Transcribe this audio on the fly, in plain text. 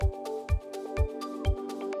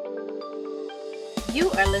You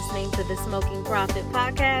are listening to the Smoking Profit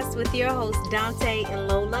podcast with your hosts Dante and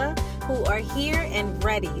Lola, who are here and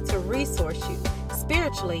ready to resource you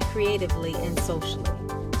spiritually, creatively, and socially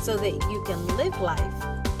so that you can live life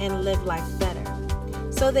and live life better.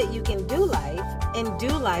 So that you can do life and do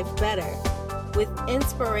life better. With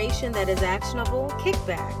inspiration that is actionable, kick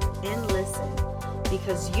back and listen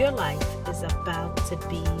because your life is about to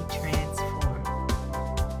be transformed.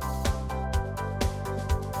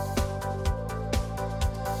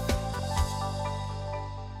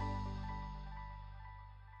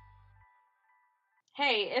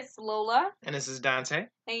 Hey, it's Lola. And this is Dante.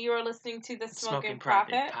 And you are listening to the Smoking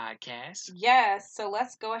Profit podcast. Yes, so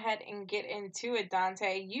let's go ahead and get into it,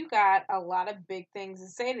 Dante. You got a lot of big things to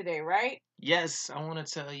say today, right? Yes, I want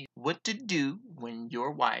to tell you what to do when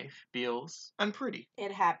your wife feels unpretty.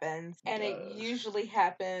 It happens, and it usually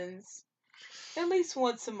happens at least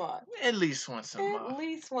once a month. At least once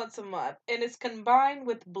a month. And it's combined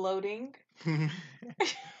with bloating.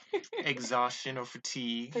 Exhaustion or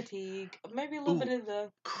fatigue. Maybe a little bit of the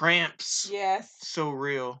cramps. Yes. So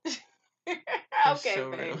real. Okay,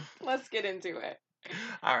 so babe. Let's get into it.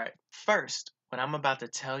 All right. First, what I'm about to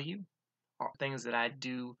tell you are things that I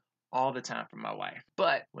do all the time for my wife.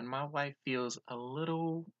 But when my wife feels a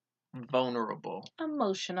little vulnerable.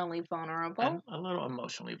 Emotionally vulnerable. A little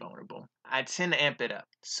emotionally vulnerable. I tend to amp it up.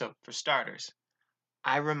 So, for starters,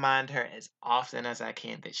 I remind her as often as I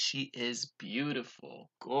can that she is beautiful,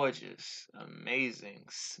 gorgeous, amazing,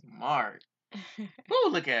 smart. Oh,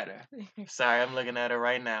 look at her. Sorry, I'm looking at her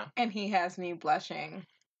right now. And he has me blushing.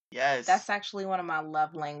 Yes. That's actually one of my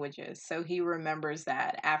love languages. So he remembers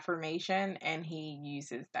that affirmation and he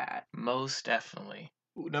uses that. Most definitely.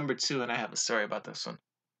 Number 2, and I have a story about this one.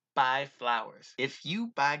 Buy flowers. If you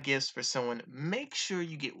buy gifts for someone, make sure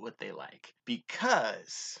you get what they like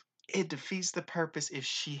because it defeats the purpose if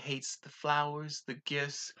she hates the flowers, the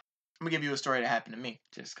gifts. I'm going to give you a story that happened to me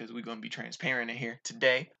just because we're going to be transparent in here.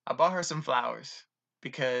 Today, I bought her some flowers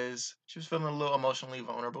because she was feeling a little emotionally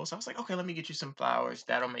vulnerable. So I was like, okay, let me get you some flowers.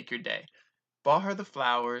 That'll make your day. Bought her the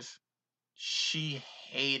flowers. She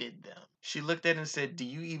hated them. She looked at it and said, do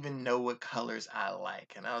you even know what colors I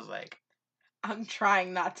like? And I was like, I'm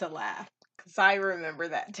trying not to laugh because I remember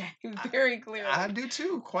that day very clearly. I do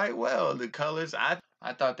too, quite well. The colors, I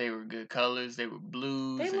thought they were good colors. They were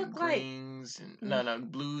blues and greens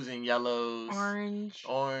and blues and yellows.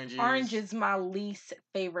 Oranges. Orange is my least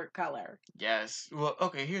favorite color. Yes. Well,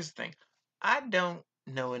 okay, here's the thing. I don't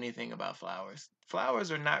know anything about flowers.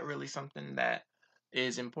 Flowers are not really something that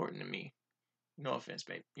is important to me. No offense,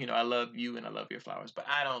 babe. You know, I love you and I love your flowers, but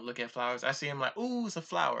I don't look at flowers. I see them like, ooh, it's a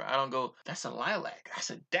flower. I don't go, that's a lilac. That's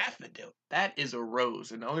a daffodil. That is a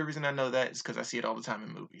rose. And the only reason I know that is because I see it all the time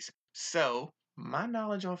in movies. So my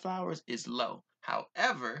knowledge on flowers is low.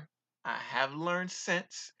 However, I have learned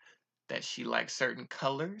since that she likes certain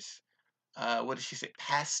colors. What did she say?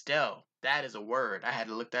 Pastel. That is a word. I had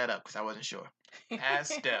to look that up because I wasn't sure.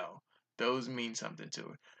 Pastel. Those mean something to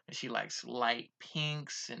her. And she likes light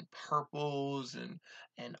pinks and purples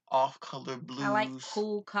and off-color blues. I like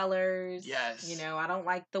cool colors. Yes. You know, I don't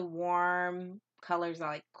like the warm colors. I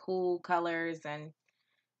like cool colors. And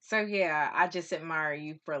so, yeah, I just admire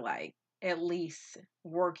you for like at least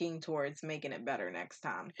working towards making it better next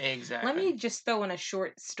time. Exactly. Let me just throw in a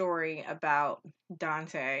short story about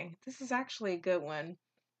Dante. This is actually a good one.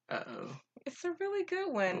 Uh-oh. It's a really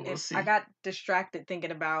good one. Well, we'll see. I got distracted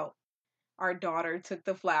thinking about our daughter took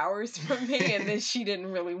the flowers from me and then she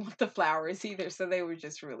didn't really want the flowers either. So they were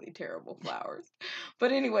just really terrible flowers.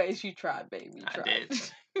 But anyways, you tried, baby. You tried. I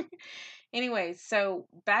did. Anyways, so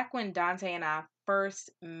back when Dante and I first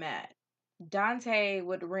met, Dante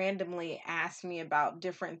would randomly ask me about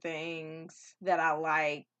different things that I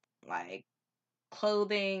like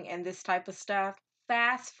clothing and this type of stuff.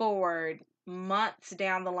 Fast forward months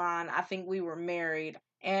down the line, I think we were married.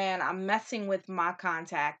 And I'm messing with my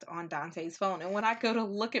contact on Dante's phone. And when I go to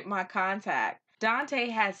look at my contact, Dante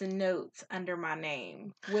has notes under my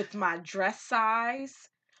name with my dress size,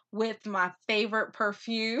 with my favorite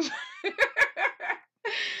perfume.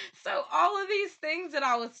 So all of these things that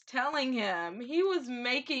I was telling him, he was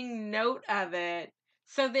making note of it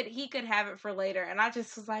so that he could have it for later. And I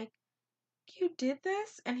just was like, you did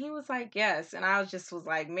this? And he was like, yes. And I was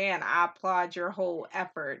like, man, I applaud your whole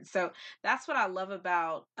effort. So that's what I love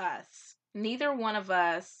about us. Neither one of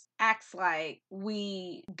us acts like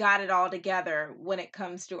we got it all together when it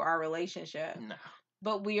comes to our relationship. No.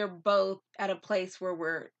 but we are both at a place where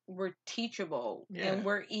we're teachable and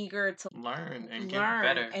we're eager to learn and get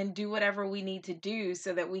better and do whatever we need to do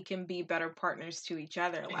so that we can be better partners to each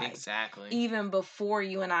other. Like, exactly. even before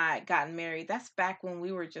you and I gotten married, that's back when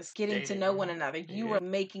we were just getting to know one another. You were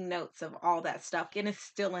making notes of all that stuff, and it's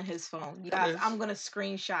still in his phone. You guys, I'm gonna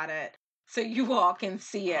screenshot it so you all can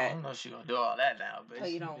see it. I don't know if she's gonna do all that now, but oh,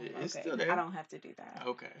 you don't? it's Okay, still there. I don't have to do that.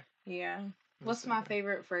 Okay. Yeah. What's my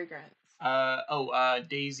favorite fragrance?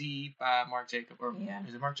 Daisy by Marc Jacob. Or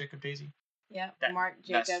is it Marc Jacob Daisy? Yep. Marc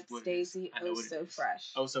Jacobs Daisy. Oh, so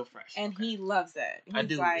fresh. Oh, so fresh. And he loves it. He's I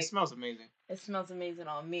do. Like, it smells amazing. It smells amazing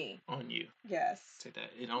on me. On you. Yes. Say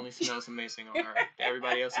that. It only smells amazing on her.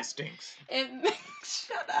 Everybody else, it stinks.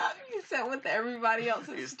 Shut up. You said with everybody else,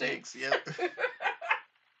 it stinks. Yep.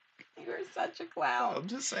 You are such a clown. I'm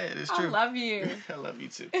just saying, it's true. I love you. I love you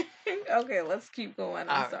too. Okay, let's keep going.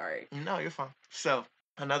 I'm sorry. No, you're fine. So,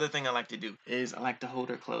 another thing I like to do is I like to hold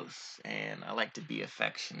her close and I like to be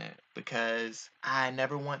affectionate because I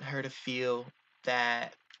never want her to feel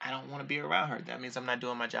that I don't want to be around her. That means I'm not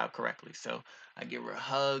doing my job correctly. So, I give her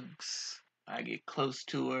hugs. I get close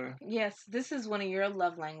to her. Yes, this is one of your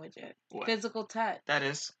love languages. What? Physical touch. That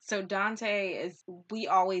is. So Dante we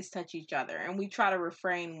always touch each other, and we try to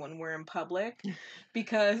refrain when we're in public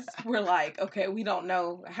because we're like, okay, we don't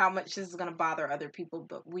know how much this is going to bother other people,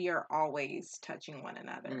 but we are always touching one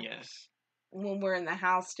another. Yes. When we're in the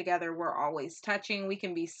house together, we're always touching. We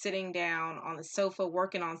can be sitting down on the sofa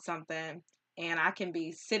working on something, and I can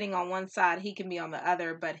be sitting on one side, he can be on the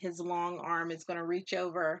other, but his long arm is going to reach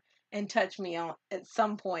over and touch me at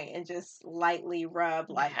some point and just lightly rub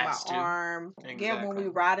like my arm. Exactly. Yeah, when we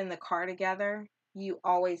ride in the car together, you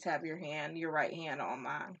always have your right hand on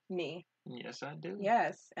my knee. Yes, I do.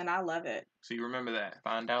 Yes, and I love it. So you remember that.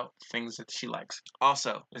 Find out things that she likes.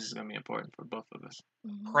 Also, this is going to be important for both of us.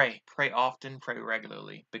 Mm-hmm. Pray often, pray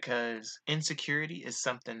regularly, because insecurity is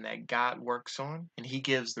something that God works on and he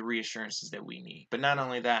gives the reassurances that we need. But not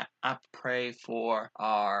only that, I pray for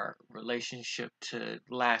our relationship to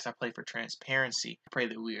last. I pray for transparency. I pray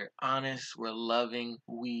that we are honest, we're loving,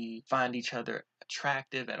 we find each other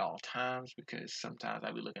attractive at all times, because sometimes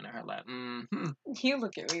I be looking at her like, You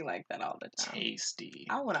look at me like that all the time. Tasty.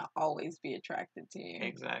 I want to always be attracted to you.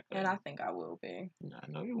 Exactly. And I think I will be.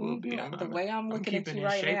 I know you will be. The way I'm looking at you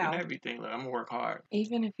right shape now. And everything. Look, I'm going to work hard.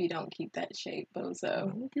 Even if you don't keep that shape,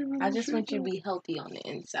 bozo. I just want you to be healthy on the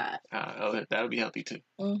inside. That'll be healthy too.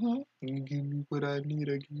 Mm-hmm. You give me what I need,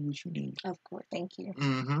 I give you what you need. Of course. Thank you.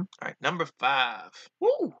 Mm-hmm. All right, number 5.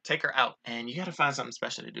 Woo! Take her out. And you got to find something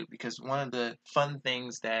special to do, because one of the fun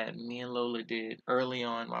things that me and Lola did early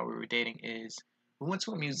on while we were dating is we went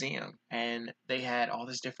to a museum and they had all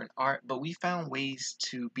this different art, but we found ways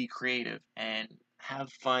to be creative and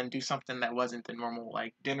have fun, do something that wasn't the normal,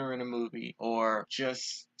 like dinner and a movie, or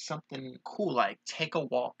just something cool like take a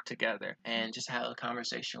walk together and just have a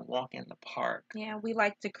conversation, walk in the park. Yeah, we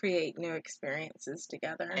like to create new experiences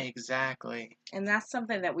together. Exactly. And that's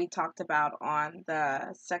something that we talked about on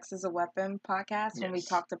the Sex is a Weapon podcast when we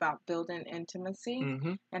talked about building intimacy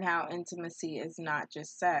and how intimacy is not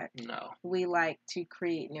just sex. No. We like to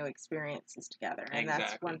create new experiences together. And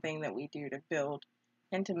that's one thing that we do to build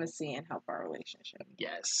intimacy and help our relationship.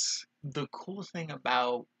 Yes. The cool thing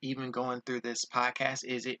about even going through this podcast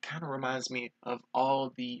is it kind of reminds me of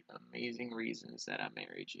all the amazing reasons that I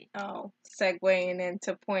married you. Oh, segueing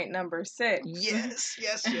into point number 6. Yes.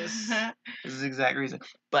 This is the exact reason.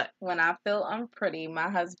 But when I feel unpretty, my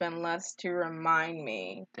husband loves to remind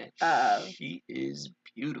me that she is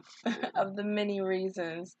beautiful. Of the many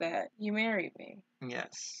reasons that you married me.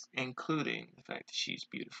 Yes, including the fact that she's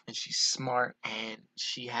beautiful and she's smart and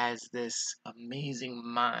she has this amazing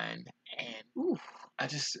mind. And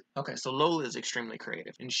so Lola is extremely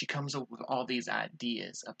creative and she comes up with all these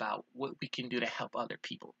ideas about what we can do to help other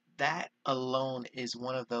people. That alone is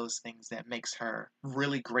one of those things that makes her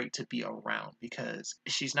really great to be around, because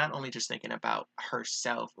she's not only just thinking about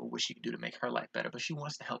herself or what she can do to make her life better, but she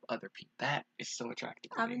wants to help other people. That is so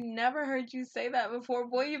attractive to me. I've never heard you say that before.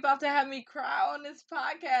 Boy, you're about to have me cry on this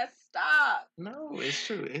podcast. Stop. No, it's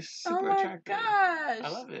true. It's super attractive. Oh my gosh. I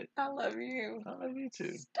love it. I love you. I love you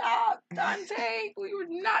too. Stop, Dante. We were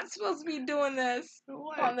not supposed to be doing this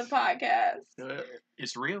on the podcast.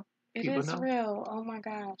 It's real. It People is know. Real. Oh my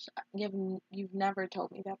gosh. You've never told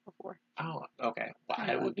me that before. Oh, okay. Well,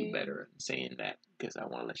 I would do better saying that, because I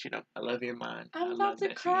want to let you know I love your mind. I'm about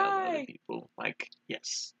to cry. You help other people. Like,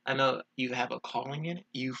 yes, I know you have a calling in it.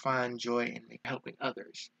 You find joy in helping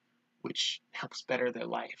others, which helps better their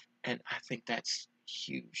life. And I think that's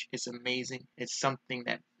huge. It's amazing. It's something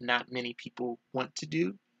that not many people want to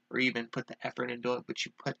do, or even put the effort into it, but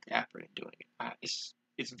you put the effort in doing it.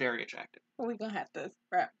 It's very attractive. We're going to have to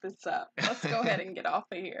wrap this up. Let's go ahead and get off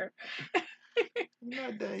of here. I'm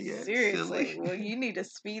not done yet. Seriously. Silly. Well, you need to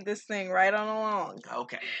speed this thing right on along.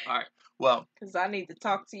 Okay. All right. Well, because I need to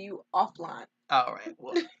talk to you offline. All right.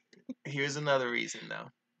 Well, here's another reason, though.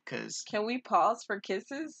 Because... Can we pause for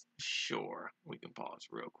kisses? Sure. We can pause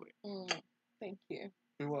real quick. Thank you.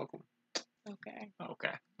 You're welcome.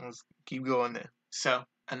 Okay. Let's keep going then. So,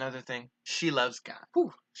 another thing. She loves God.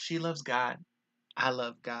 Whew. She loves God. I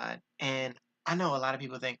love God. And I know a lot of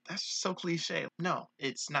people think that's so cliche. No,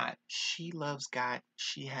 it's not. She loves God.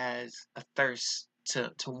 She has a thirst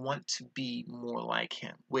to want to be more like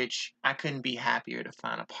him, which I couldn't be happier to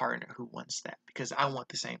find a partner who wants that, because I want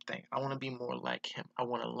the same thing. I want to be more like him. I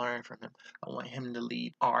want to learn from him. I want him to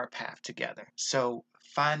lead our path together. So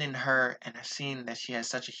finding her and seeing that she has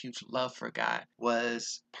such a huge love for God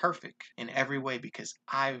was perfect in every way, because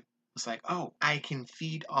I was like, oh, we can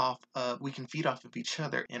feed off of each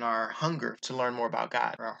other in our hunger to learn more about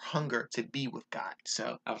God, or our hunger to be with God.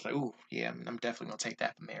 So I was like, ooh, yeah, I'm definitely going to take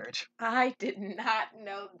that for marriage. I did not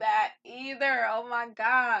know that either. Oh my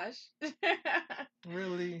gosh.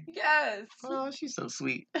 Really? Yes. Oh, she's so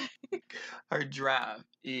sweet. Her drive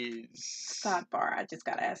is... Sidebar, I just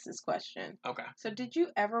got to ask this question. Okay. So did you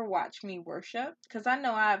ever watch me worship? Because I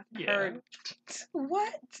know I've heard...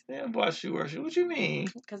 What? Yeah, I've watched you worship. What you mean?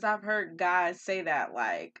 Because I've heard guys say that,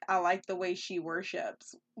 like, I like the way she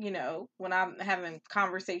worships. You know, when I'm having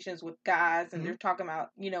conversations with guys and they're talking about,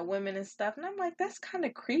 women and stuff. And I'm like, that's kind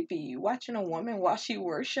of creepy. You watching a woman while she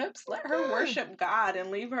worships? Let her worship God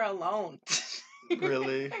and leave her alone.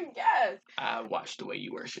 Really? Yes. I watch the way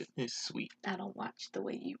you worship. It's sweet. I don't watch the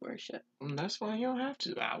way you worship. That's fine. You don't have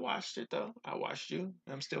to. I watched it, though. I watched you.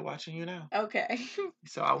 I'm still watching you now. Okay.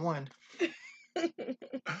 So I won.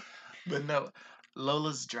 But no,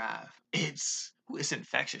 Lola's drive, it's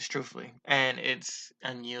infectious, truthfully, and it's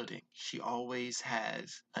unyielding. She always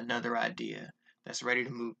has another idea that's ready to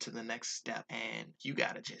move to the next step, and you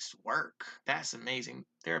gotta just work. That's amazing.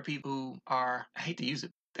 There are people who are, I hate to use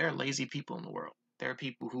it, there are lazy people in the world. There are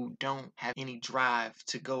people who don't have any drive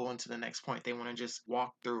to go on to the next point. They want to just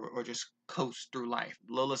walk through or just coast through life.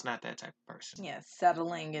 Lola's not that type of person. Yes,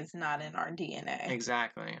 settling is not in our DNA.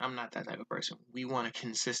 Exactly. I'm not that type of person. We want to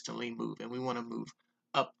consistently move, and we want to move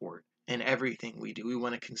upward in everything we do. We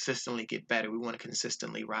want to consistently get better. We want to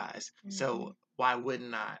consistently rise. So why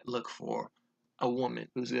wouldn't I look for a woman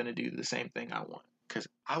who's going to do the same thing I want? Because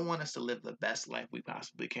I want us to live the best life we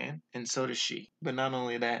possibly can, and so does she. But not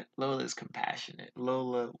only that, Lola is compassionate.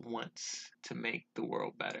 Lola wants to make the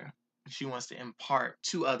world better. She wants to impart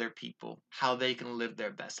to other people how they can live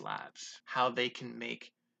their best lives, how they can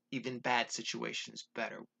make even bad situations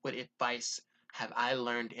better. What advice have I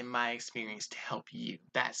learned in my experience to help you?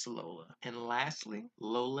 That's Lola. And lastly,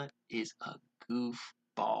 Lola is a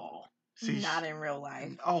goofball. Not in real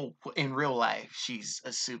life. Oh, in real life, she's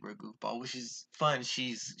a super goofball, which is fun.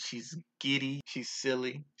 She's giddy, she's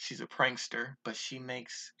silly, she's a prankster, but she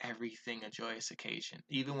makes everything a joyous occasion.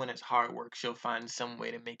 Even when it's hard work, she'll find some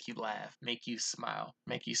way to make you laugh, make you smile,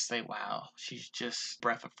 make you say, wow, she's just a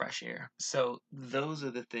breath of fresh air. So those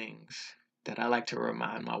are the things that I like to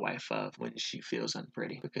remind my wife of when she feels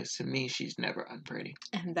unpretty, because to me, she's never unpretty.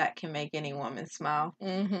 And that can make any woman smile,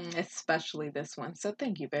 especially this one. So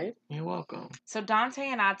thank you, babe. You're welcome. So Dante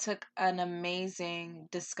and I took an amazing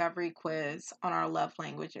discovery quiz on our love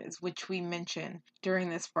languages, which we mentioned during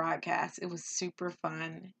this broadcast. It was super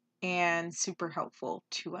fun and super helpful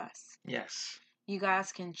to us. Yes. You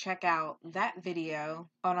guys can check out that video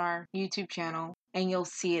on our YouTube channel, and you'll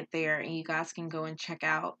see it there, and you guys can go and check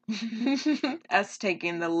out us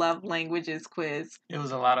taking the love languages quiz. It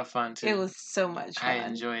was a lot of fun, too. It was so much fun. I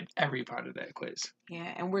enjoyed every part of that quiz.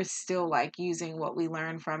 Yeah, and we're still using what we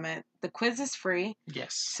learned from it. The quiz is free.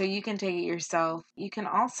 Yes. So you can take it yourself. You can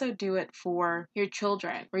also do it for your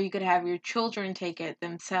children, or you could have your children take it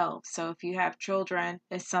themselves. So if you have children,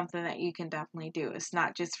 it's something that you can definitely do. It's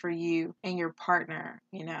not just for you and your partner,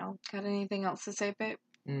 Got anything else to say, babe?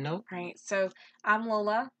 Nope. Right. So I'm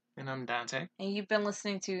Lola. And I'm Dante. And you've been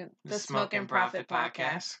listening to the Smoke and Profit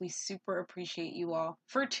Podcast. We super appreciate you all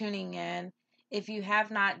for tuning in. If you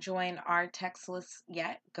have not joined our text list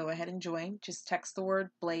yet, go ahead and join. Just text the word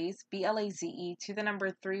BLAZE, BLAZE, to the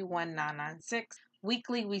number 31996.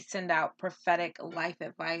 Weekly, we send out prophetic life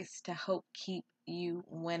advice to help keep you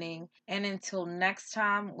winning. And until next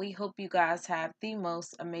time, we hope you guys have the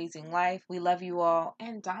most amazing life. We love you all.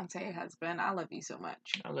 And Dante, husband, I love you so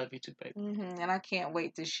much. I love you too, baby. And I can't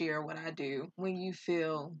wait to share what I do when you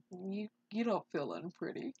feel you don't feel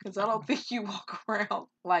unpretty, because I don't think you walk around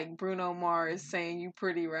like Bruno Mars saying you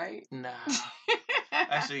pretty, right? Nah.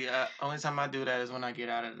 Actually, only time I do that is when I get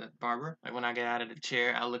out of the barber. Like when I get out of the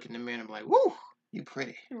chair, I look in the mirror and I'm like, "Woo, you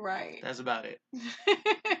pretty." Right. That's about it.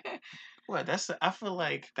 What? I feel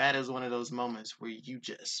like that is one of those moments where you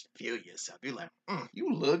just feel yourself. You're like,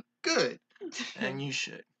 you look good, and you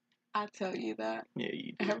should. I tell you that. Yeah,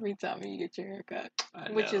 you do. Every time you get your haircut. I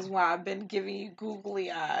know. Which is why I've been giving you googly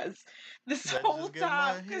eyes this whole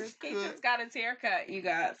time, because he just got his haircut, you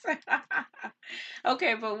guys.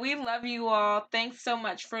 Okay, but we love you all. Thanks so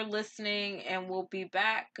much for listening, and we'll be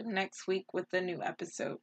back next week with a new episode.